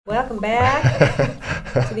Welcome back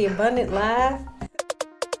to the Abundant Life.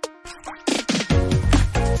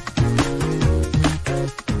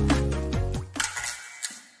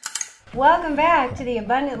 Welcome back to the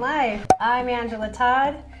Abundant Life. I'm Angela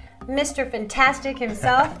Todd, Mr. Fantastic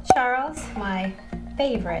himself, Charles, my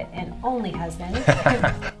favorite and only husband.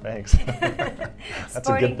 Thanks. That's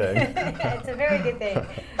a good thing. It's a very good thing.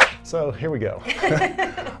 So here we go.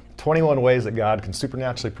 21 ways that God can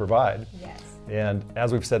supernaturally provide. Yes. And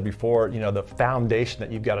as we've said before, the foundation that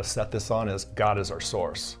you've got to set this on is God is our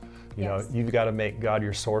source. You've got to make God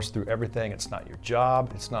your source through everything. It's not your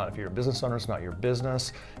job. It's not, if you're a business owner, it's not your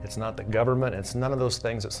business. It's not the government. It's none of those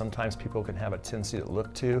things that sometimes people can have a tendency to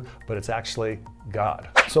look to, but it's actually God.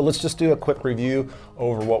 So let's just do a quick review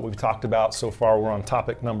over what we've talked about so far. We're on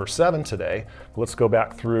topic number 7 today. Let's go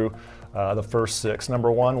back through the first 6.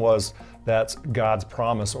 Number 1 was that's God's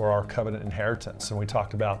promise or our covenant inheritance. And we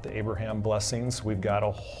talked about the Abraham blessings. We've got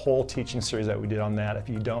a whole teaching series that we did on that. If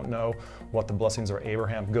you don't know what the blessings are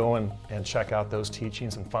Abraham, go and check out those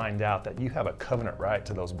teachings and find out that you have a covenant right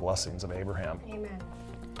to those blessings of Abraham. Amen.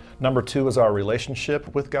 Number 2 is our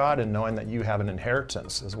relationship with God and knowing that you have an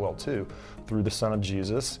inheritance as well too through the Son of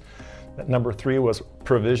Jesus. Number 3 was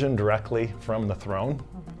provision directly from the throne.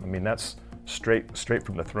 I mean, that's straight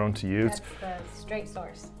from the throne to you. That's the straight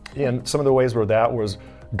source. And some of the ways where that was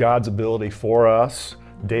God's ability for us,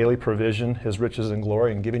 daily provision, His riches and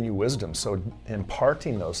glory, and giving you wisdom. So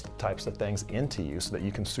imparting those types of things into you so that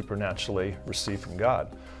you can supernaturally receive from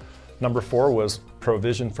God. Number 4 was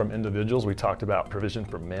provision from individuals. We talked about provision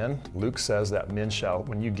for men. Luke says that men shall,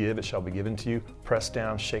 when you give, it shall be given to you, pressed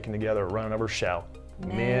down, shaken together, running over, shall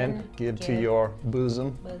men give to your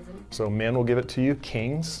bosom. So men will give it to you.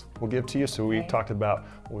 Kings will give to you. So we talked about,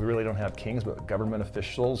 we really don't have kings, but government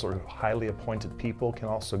officials or highly appointed people can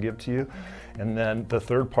also give to you. And then the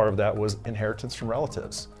third part of that was inheritance from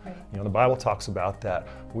relatives. The Bible talks about that.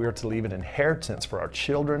 We are to leave an inheritance for our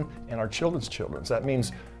children and our children's children. So that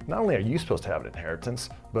means not only are you supposed to have an inheritance,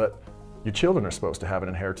 but your children are supposed to have an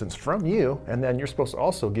inheritance from you, and then you're supposed to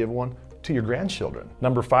also give one to your grandchildren.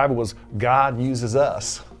 Number 5 was God uses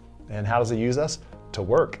us. And how does He use us? To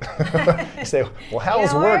work. You say, well, how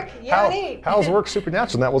is work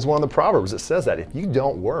supernatural? And that was one of the Proverbs that says that if you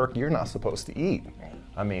don't work, you're not supposed to eat. Right.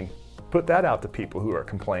 I mean, put that out to people who are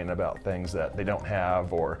complaining about things that they don't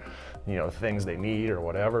have or things they need or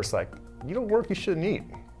whatever. It's like, you don't work, you shouldn't eat.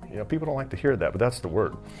 People don't like to hear that, but that's the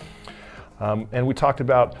word. And we talked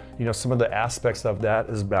about, some of the aspects of that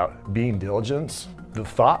is about being diligent, the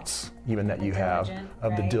thoughts even that you have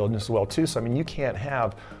of the diligence as well too. So I mean, you can't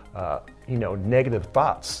have, negative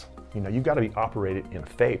thoughts. You've got to be operated in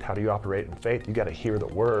faith. How do you operate in faith? You've got to hear the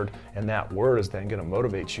word, and that word is then going to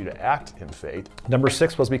motivate you to act in faith. Number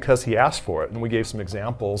 6 was because He asked for it, and we gave some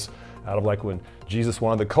examples out of like when Jesus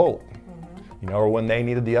wanted the colt. Or when they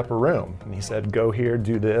needed the upper room, and He said, go here,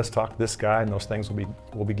 do this, talk to this guy, and those things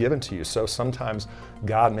will be given to you. So sometimes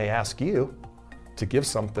God may ask you to give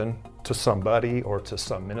something to somebody or to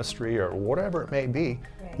some ministry or whatever it may be.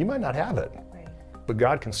 Right. You might not have it, but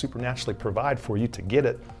God can supernaturally provide for you to get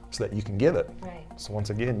it so that you can give it. Right. So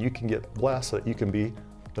once again, you can get blessed so that you can be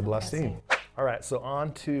the blessing. All right, so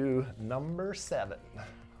on to number 7.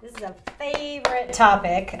 This is a favorite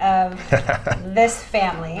topic of this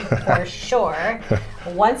family, for sure.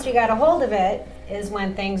 Once we got a hold of it is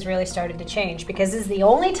when things really started to change, because this is the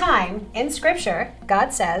only time in Scripture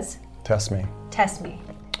God says, test me. Test me.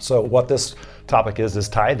 So what this topic is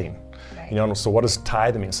tithing. Right. So what does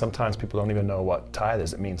tithe mean? Sometimes people don't even know what tithe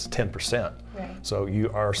is. It means 10%. Right. So you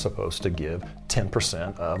are supposed to give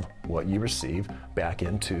 10% of what you receive back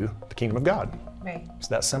into the kingdom of God. Right. It's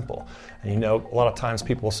that simple. And a lot of times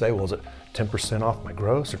people will say, well, is it 10% off my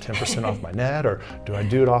gross or 10% off my net, or do I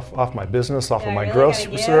do it off my business, off of my gross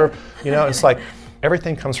reserve? It's like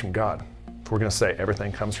everything comes from God. If we're going to say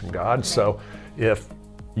everything comes from God. Right. So if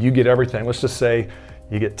you get everything, let's just say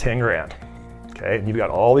you get 10 grand. Okay, and you've got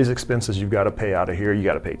all these expenses you've got to pay out of here. You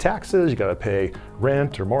got to pay taxes, you got to pay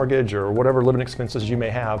rent or mortgage or whatever living expenses you may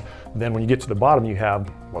have. Then when you get to the bottom, you have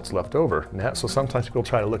what's left over. Net. So sometimes people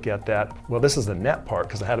try to look at that. Well, this is the net part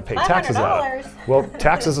because I had to pay taxes out. Well,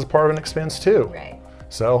 taxes is part of an expense too. Right.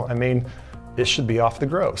 So I mean, it should be off the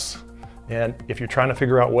gross. And if you're trying to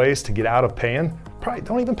figure out ways to get out of paying, probably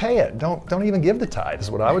don't even pay it. Don't even give the tithe is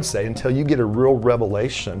what I would say until you get a real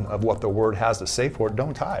revelation of what the Word has to say for it.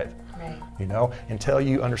 Don't tithe. Until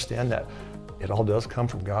you understand that it all does come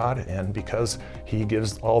from God, and because He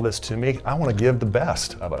gives all this to me, I want to give the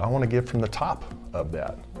best of it. I want to give from the top of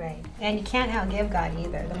that. Right. And you can't outgive God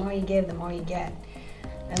either. The more you give, the more you get.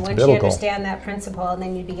 And once you understand that principle and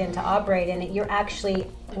then you begin to operate in it, you're actually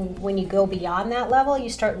And when you go beyond that level, you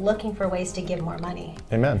start looking for ways to give more money.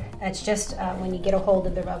 Amen. It's just when you get a hold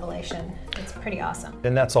of the revelation, it's pretty awesome.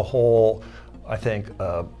 And that's a whole, I think,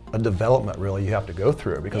 a development really you have to go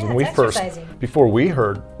through, because when we before we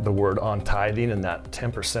heard the word on tithing and that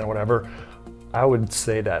 10% or whatever, I would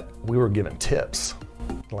say that we were given tips.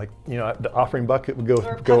 Like, you know, the offering bucket would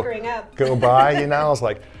go by, you know, I was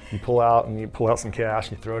like, you pull out some cash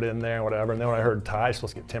and you throw it in there and whatever. And then when I heard tithe,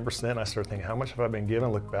 supposed to get 10%, I started thinking, how much have I been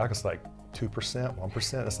given? Look back, it's like 2%,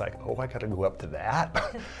 1%. It's like, oh, I got to go up to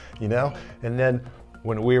that, you know? And then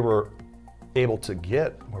when we were able to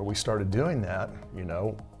get where we started doing that, you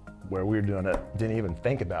know, where we were doing it, didn't even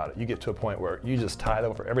think about it. You get to a point where you just tithe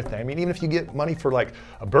over everything. I mean, even if you get money for like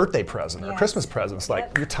a birthday present or a Christmas present, it's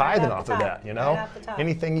like you're tithing off of that, you know?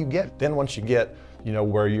 Anything you get. Then once you get, you know,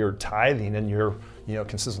 where you're tithing and you're, you know,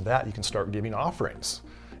 consistent with that, you can start giving offerings.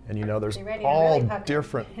 And you know, there's all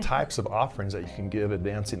different types of offerings that you can give,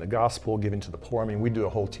 advancing the gospel, giving to the poor. I mean, we do a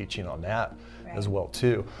whole teaching on that as well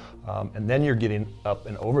too. And then you're getting up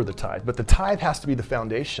and over the tithe. But the tithe has to be the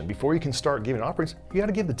foundation. Before you can start giving offerings, you got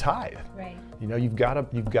to give the tithe. Right. You know, you've got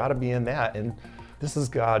to be in that. And this is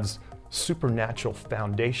God's supernatural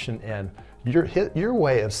foundation and your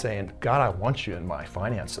way of saying, God, I want you in my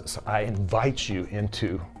finances. I invite you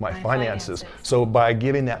into my finances. So by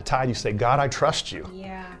giving that tithe, you say, God, I trust you.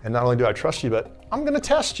 Yeah. And not only do I trust you, but I'm going to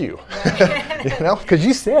test you. Right. You know, because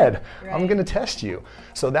you said, I'm going to test you.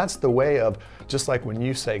 So that's the way of, just like when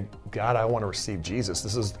you say, God, I want to receive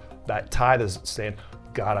Jesus, that tithe is saying,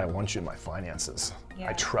 God, I want you in my finances. Yeah.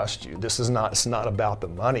 I trust you. It's not about the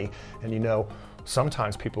money. And you know,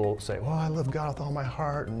 sometimes people say, well, I love God with all my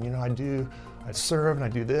heart, and you know, I serve and I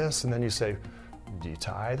do this, and then you say, do you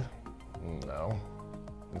tithe? No.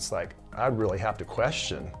 It's like, I really have to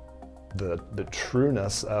question the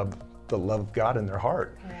trueness of the love of God in their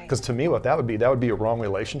heart. Because to me, what that would be a wrong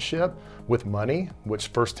relationship with money, which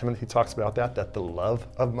 1 Timothy talks about that the love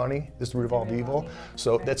of money is the root of all evil.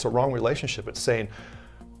 So that's a wrong relationship. It's saying,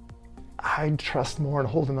 I trust more in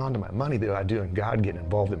holding on to my money than I do in God getting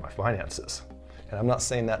involved in my finances. And I'm not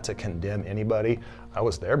saying that to condemn anybody. I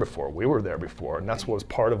was there before. We were there before. And that's what was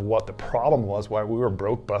part of what the problem was, why we were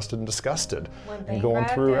broke, busted, and disgusted and going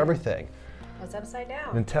through everything. It was upside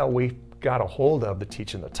down. Until we got a hold of the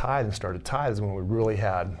teaching the tithe and started tithes, when we really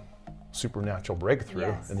had supernatural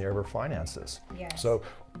breakthrough in the area of our finances. Yes. So,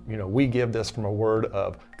 you know, we give this from a word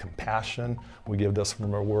of compassion. We give this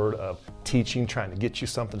from a word of teaching, trying to get you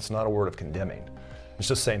something. It's not a word of condemning. It's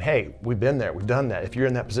just saying, hey, we've been there, we've done that. If you're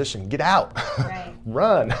in that position, get out,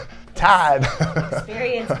 run, tithe.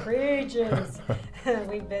 Experience preaches.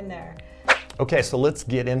 We've been there. Okay, so let's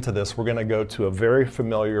get into this. We're going to go to a very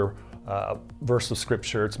familiar verse of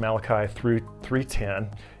scripture. It's Malachi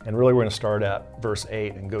 3:10, and really we're going to start at verse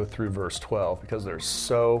 8 and go through verse 12 because there's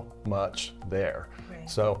so much there. Right.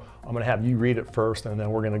 So I'm going to have you read it first, and then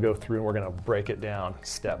we're going to go through and we're going to break it down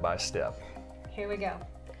step by step. Here we go.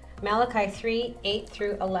 Malachi 3:8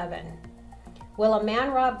 through 11. Will a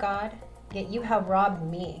man rob God? Yet you have robbed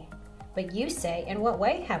me. But you say, in what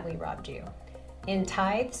way have we robbed you? In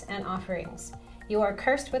tithes and offerings. You are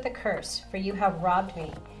cursed with a curse, for you have robbed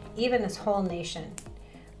me, even this whole nation.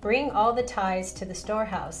 Bring all the tithes to the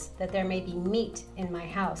storehouse, that there may be meat in my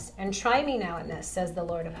house. And try me now in this, says the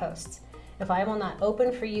Lord of hosts, if I will not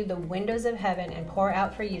open for you the windows of heaven and pour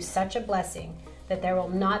out for you such a blessing, that there will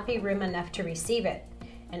not be room enough to receive it.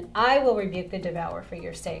 And I will rebuke the devourer for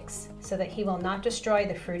your sakes, so that he will not destroy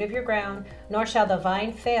the fruit of your ground, nor shall the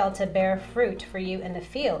vine fail to bear fruit for you in the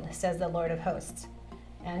field, says the Lord of hosts.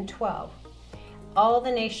 And 12. All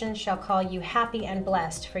the nations shall call you happy and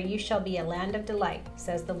blessed, for you shall be a land of delight,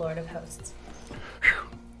 says the Lord of hosts.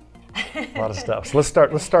 A lot of stuff. So let's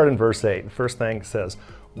start in verse 8. The first thing says,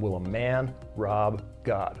 will a man rob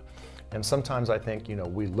God? And sometimes I think, you know,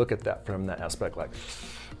 we look at that from that aspect like,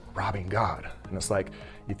 robbing God. And it's like,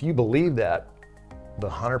 if you believe that the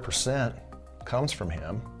 100% comes from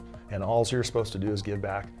him and all you're supposed to do is give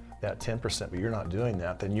back that 10%, but you're not doing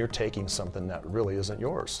that, then you're taking something that really isn't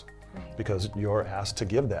yours because you're asked to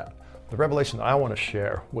give that. The revelation I want to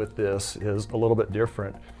share with this is a little bit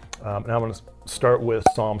different. And I'm going to start with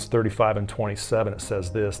Psalms 35 and 27. It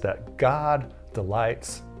says this, that God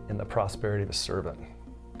delights in the prosperity of his servant.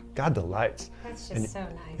 God delights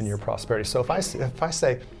in your prosperity. So if I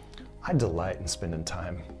say, I delight in spending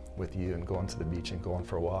time with you and going to the beach and going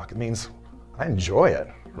for a walk, it means I enjoy it,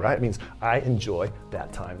 right? It means I enjoy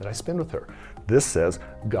that time that I spend with her. This says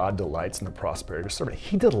God delights in the prosperity of his servant.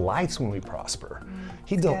 He delights when we prosper.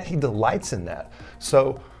 He delights in that.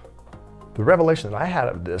 So the revelation that I had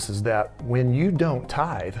of this is that when you don't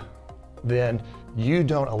tithe, then you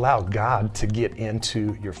don't allow God to get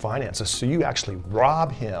into your finances. So you actually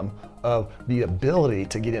rob him of the ability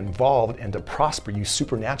to get involved and to prosper you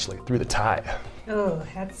supernaturally through the tithe. Oh,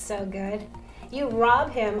 that's so good. You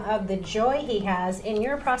rob him of the joy he has in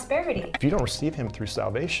your prosperity. If you don't receive him through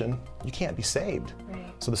salvation, you can't be saved. Right.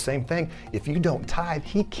 So the same thing, if you don't tithe,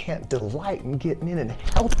 he can't delight in getting in and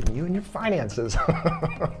helping you in your finances.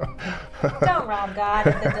 Don't rob God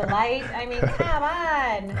of the delight. I mean, come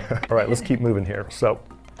on. All right, let's keep moving here. So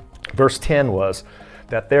verse 10 was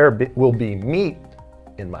that will be meat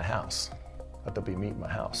in my house. That there'll be meat in my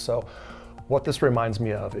house. So what this reminds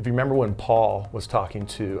me of, if you remember when Paul was talking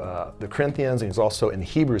to the Corinthians, and he's also in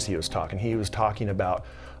Hebrews he was talking about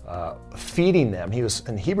feeding them.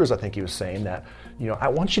 In Hebrews, I think he was saying that, I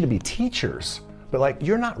want you to be teachers, but like,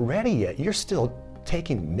 you're not ready yet. You're still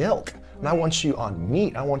taking milk. And I want you on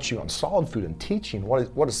meat. I want you on solid food and teaching.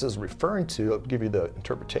 What this is referring to, I'll give you the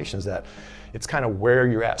interpretation, is that it's kind of where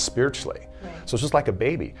you're at spiritually. Right. So it's just like a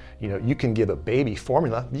baby. You can give a baby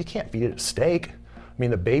formula. You can't feed it a steak. I mean,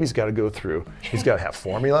 the baby's got to go through, he's got to have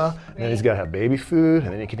formula, and then he's got to have baby food,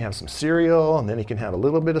 and then he can have some cereal, and then he can have a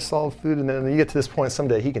little bit of solid food, and then you get to this point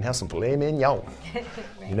someday he can have some filet mignon.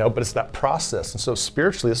 Right. But it's that process. And so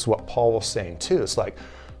spiritually, this is what Paul was saying too. It's like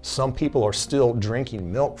some people are still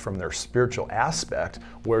drinking milk from their spiritual aspect,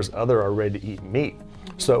 whereas others are ready to eat meat.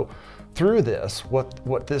 Mm-hmm. So through this,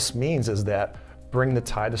 what this means is that bring the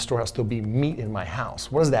tithe to storehouse, there'll be meat in my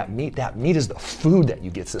house. What is that meat? That meat is the food that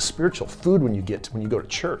you get. It's the spiritual food when you go to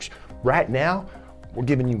church. Right now, we're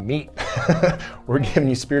giving you meat. We're giving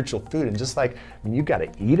you spiritual food. And just like you've got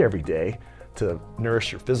to eat every day to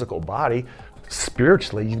nourish your physical body,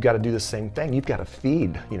 spiritually, you've got to do the same thing. You've got to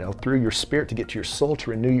feed, through your spirit to get to your soul, to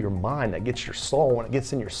renew your mind. That gets your soul. When it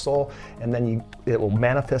gets in your soul, and then it will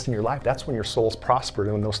manifest in your life. That's when your soul's prospered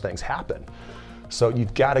and when those things happen. So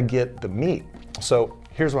you've got to get the meat. So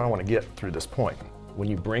here's what I want to get through this point. When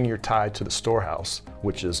you bring your tithe to the storehouse,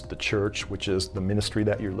 which is the church, which is the ministry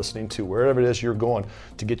that you're listening to, wherever it is you're going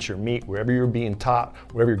to get your meat, wherever you're being taught,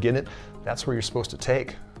 wherever you're getting it, that's where you're supposed to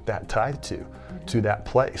take that tithe to that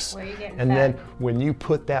place. Where you getting and fed. Then when you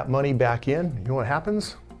put that money back in, you know what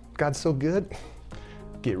happens? God's so good.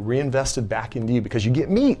 Get reinvested back into you because you get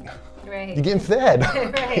meat. Right. You're getting fed.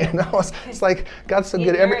 Right. It's like God's so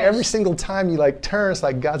good. Every single time you turn, it's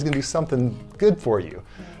like God's going to do something good for you.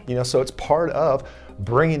 Right. So it's part of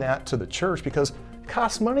bringing that to the church because it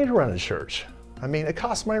costs money to run a church. I mean, it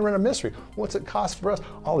costs money to run a ministry. What's it cost for us?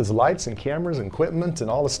 All these lights and cameras and equipment and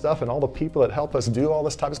all this stuff and all the people that help us do all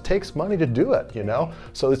this stuff. It takes money to do it,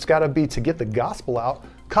 So it's got to be, to get the gospel out,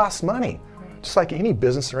 costs money. Just like any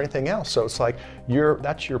business or anything else. So it's like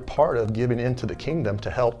that's your part of giving into the kingdom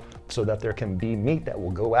to help so that there can be meat that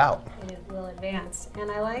will go out. And it will advance.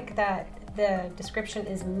 And I like that the description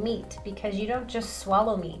is meat because you don't just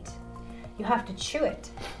swallow meat. You have to chew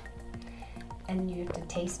it. And you have to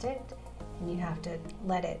taste it. And you have to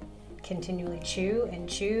let it continually chew and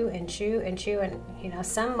chew and chew and chew. And,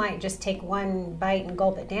 some might just take one bite and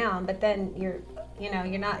gulp it down, but then you're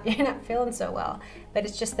not feeling so well. But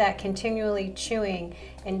it's just that continually chewing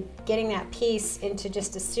and getting that piece into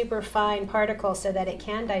just a super fine particle so that it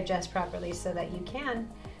can digest properly so that you can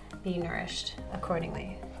be nourished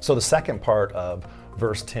accordingly. So the second part of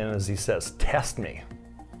verse 10 is he says, test me.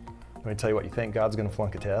 Let me tell you what, you think God's going to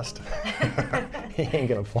flunk a test? He ain't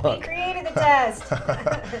going to flunk. He created the test.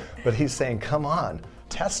 But he's saying, come on,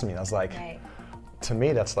 test me. And I was like, right. To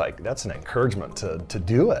me, that's an encouragement to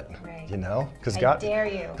do it, right. Because I dare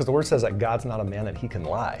you. Because the word says that God's not a man that he can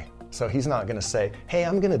lie. So he's not going to say, hey,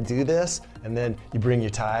 I'm going to do this, and then you bring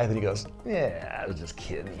your tithe, and he goes, yeah, I was just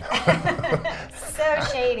kidding. So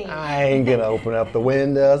shady. I ain't going to open up the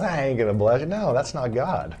windows. I ain't going to bless you. No, that's not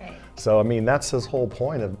God. Right. So, I mean, that's his whole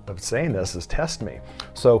point of saying this is test me.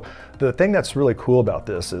 So the thing that's really cool about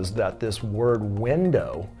this is that this word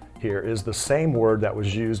window here is the same word that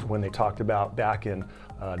was used when they talked about back in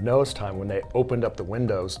Noah's time when they opened up the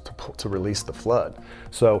windows to release the flood.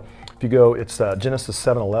 So if you go, it's Genesis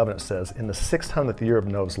 7:11, it says, in the 600th year of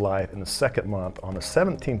Noah's life, in the second month, on the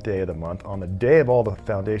 17th day of the month, on the day of all the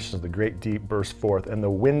foundations of the great deep burst forth, and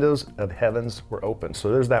the windows of heavens were opened.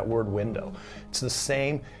 So there's that word window. It's the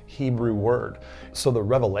same Hebrew word. So the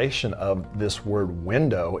revelation of this word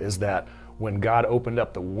window is that when God opened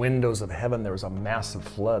up the windows of heaven, there was a massive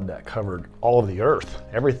flood that covered all of the earth,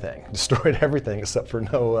 everything, destroyed everything except for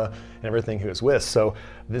Noah and everything he was with. So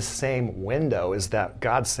this same window is that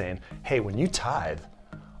God's saying, hey, when you tithe,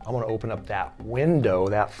 I want to open up that window,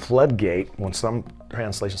 that floodgate, when some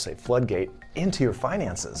translations say floodgate, into your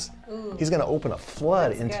finances. Ooh. He's going to open a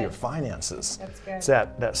flood That's into good. your finances. That's good. It's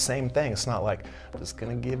that same thing. It's not like, I'm just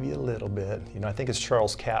going to give you a little bit. You know, I think it's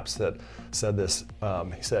Charles Capps that said this.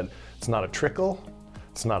 He said, it's not a trickle,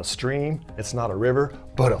 it's not a stream, it's not a river,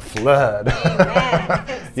 but a flood.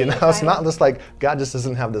 You know, it's not just like God just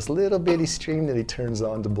doesn't have this little bitty stream that he turns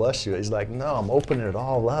on to bless you. He's like, no, I'm opening it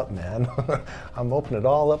all up, man. I'm opening it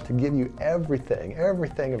all up to give you everything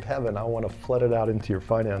of heaven. I want to flood it out into your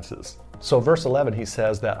finances. So verse 11, he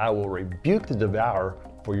says that I will rebuke the devourer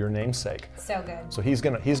for your name's sake. So good. So he's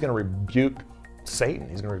gonna rebuke Satan.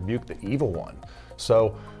 He's gonna rebuke the evil one.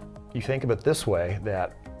 So you think of it this way,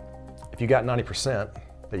 that if you got 90%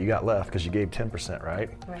 that you got left because you gave 10%, right?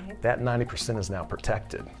 Right. That 90% is now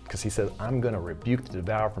protected because he says, I'm going to rebuke the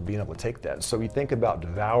devourer for being able to take that. So you think about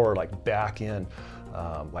devourer like back in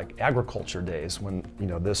like agriculture days when, you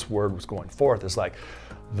know, this word was going forth. It's like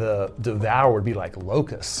the devourer would be like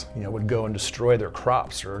locusts, you know, would go and destroy their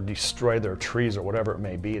crops or destroy their trees or whatever it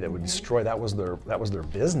may be. That would destroy, that was their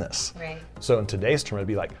business. Right. So in today's term, it'd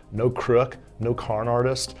be like no crook, no con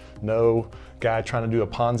artist, no guy trying to do a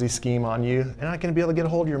Ponzi scheme on you. They're not going to be able to get a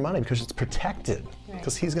hold of your money because it's protected.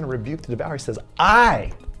 Because he's going to rebuke the devourer. He says,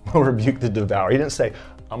 I will rebuke the devourer. He didn't say,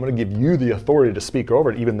 I'm going to give you the authority to speak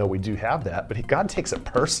over it, even though we do have that. But God takes it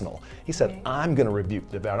personal. He said, I'm going to rebuke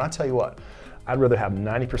the devourer. And I'll tell you what, I'd rather have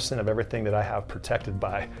 90% of everything that I have protected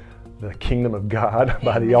by the kingdom of God,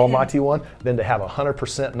 by the Almighty One, than to have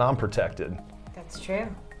 100% non-protected. That's true.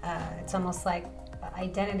 It's almost like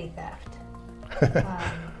identity theft.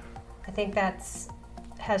 I think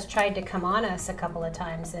has tried to come on us a couple of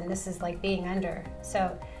times, and this is like being under.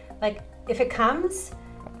 So, like, if it comes,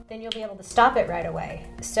 then you'll be able to stop it right away.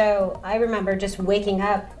 So I remember just waking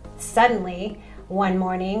up suddenly one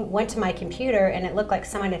morning, went to my computer, and it looked like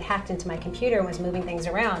someone had hacked into my computer and was moving things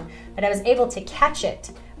around. But I was able to catch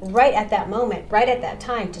it right at that moment, right at that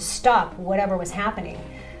time, to stop whatever was happening.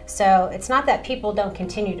 So it's not that people don't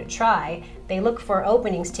continue to try. They look for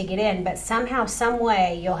openings to get in, but somehow, some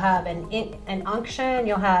way, you'll have an unction,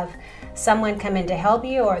 you'll have someone come in to help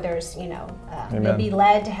you, or there's, you know, you'll be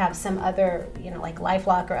led to have some other, you know, like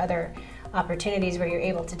LifeLock or other opportunities where you're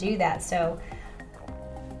able to do that. So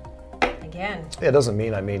again. It doesn't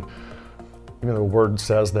mean, even the word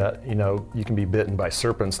says that, you know, you can be bitten by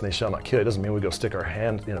serpents and they shall not kill you. It doesn't mean we go stick our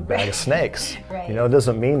hand in a bag of snakes. Right. You know, it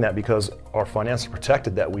doesn't mean that because our finances are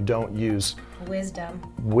protected that we don't use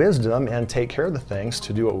wisdom and take care of the things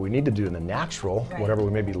to do what we need to do in the natural, whatever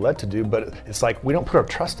we may be led to do. But it's like we don't put our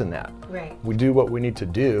trust in that. Right. We do what we need to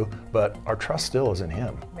do, but our trust still is in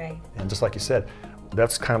Him. Right. And just like you said,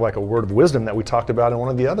 that's kind of like a word of wisdom that we talked about in one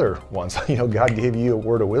of the other ones. You know, God gave you a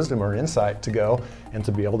word of wisdom or an insight to go and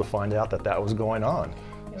to be able to find out that that was going on.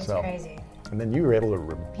 It was crazy. And then you were able to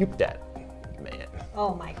rebuke that, man.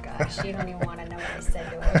 Oh my gosh, you don't even want to know what I said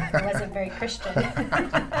to him. It wasn't very Christian.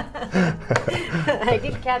 I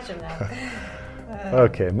did catch him though.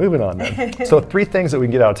 Okay, moving on then. So 3 things that we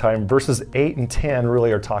can get out of time. Verses 8 and 10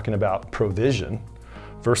 really are talking about provision.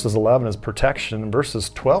 Verses 11 is protection. And verses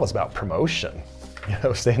 12 is about promotion. You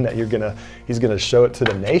know, saying that He's gonna show it to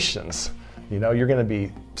the nations. You know, you're gonna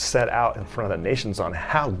be set out in front of the nations on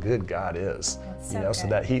how good God is. That's you so know, good.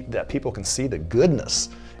 so that people can see the goodness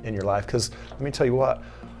in your life. Because let me tell you what,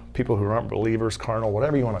 people who aren't believers, carnal,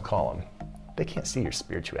 whatever you want to call them, they can't see your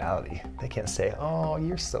spirituality. They can't say, "Oh,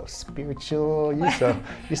 you're so spiritual. You're so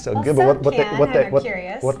Well, good." some But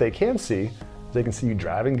can, what they can see, they can see you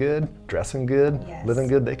driving good, dressing good, Yes. living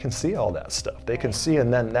good. They can see all that stuff. They can see,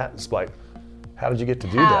 and then that's like, how did you get to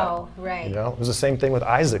do How? that? Right. You know, it was the same thing with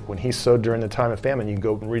Isaac when he sowed during the time of famine. You can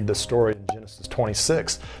go and read the story in Genesis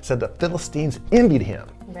 26. It said the Philistines envied him.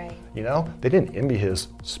 Right. You know, they didn't envy his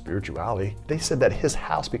spirituality. They said that his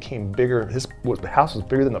house became bigger. The house was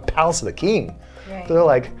bigger than the palace of the king. Right. They're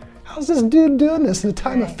like, how's this dude doing this in a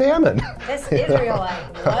time of famine? This Israelite,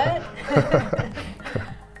 what?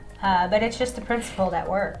 But it's just the principle that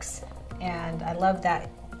works. And I love that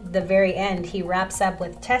the very end, he wraps up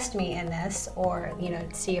with test me in this, or, you know,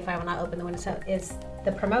 see if I will not open the window. So it's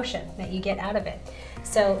the promotion that you get out of it.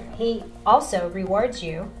 So he also rewards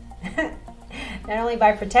you, not only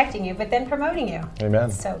by protecting you, but then promoting you. Amen.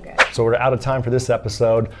 So good. So we're out of time for this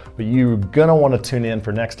episode, but you're gonna want to tune in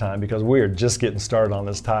for next time because we are just getting started on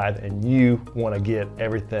this tithe and you want to get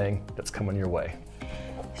everything that's coming your way.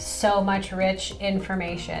 So much rich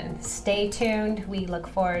information. Stay tuned. We look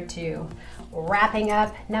forward to wrapping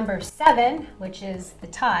up number 7, which is the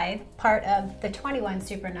tithe, part of the 21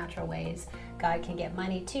 supernatural ways God can get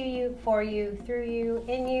money to you, for you, through you,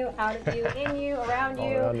 in you, out of you, in you, around you.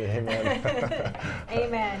 All around you. Amen.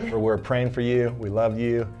 Amen. We're praying for you. We love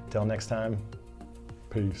you. Till next time,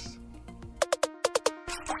 peace.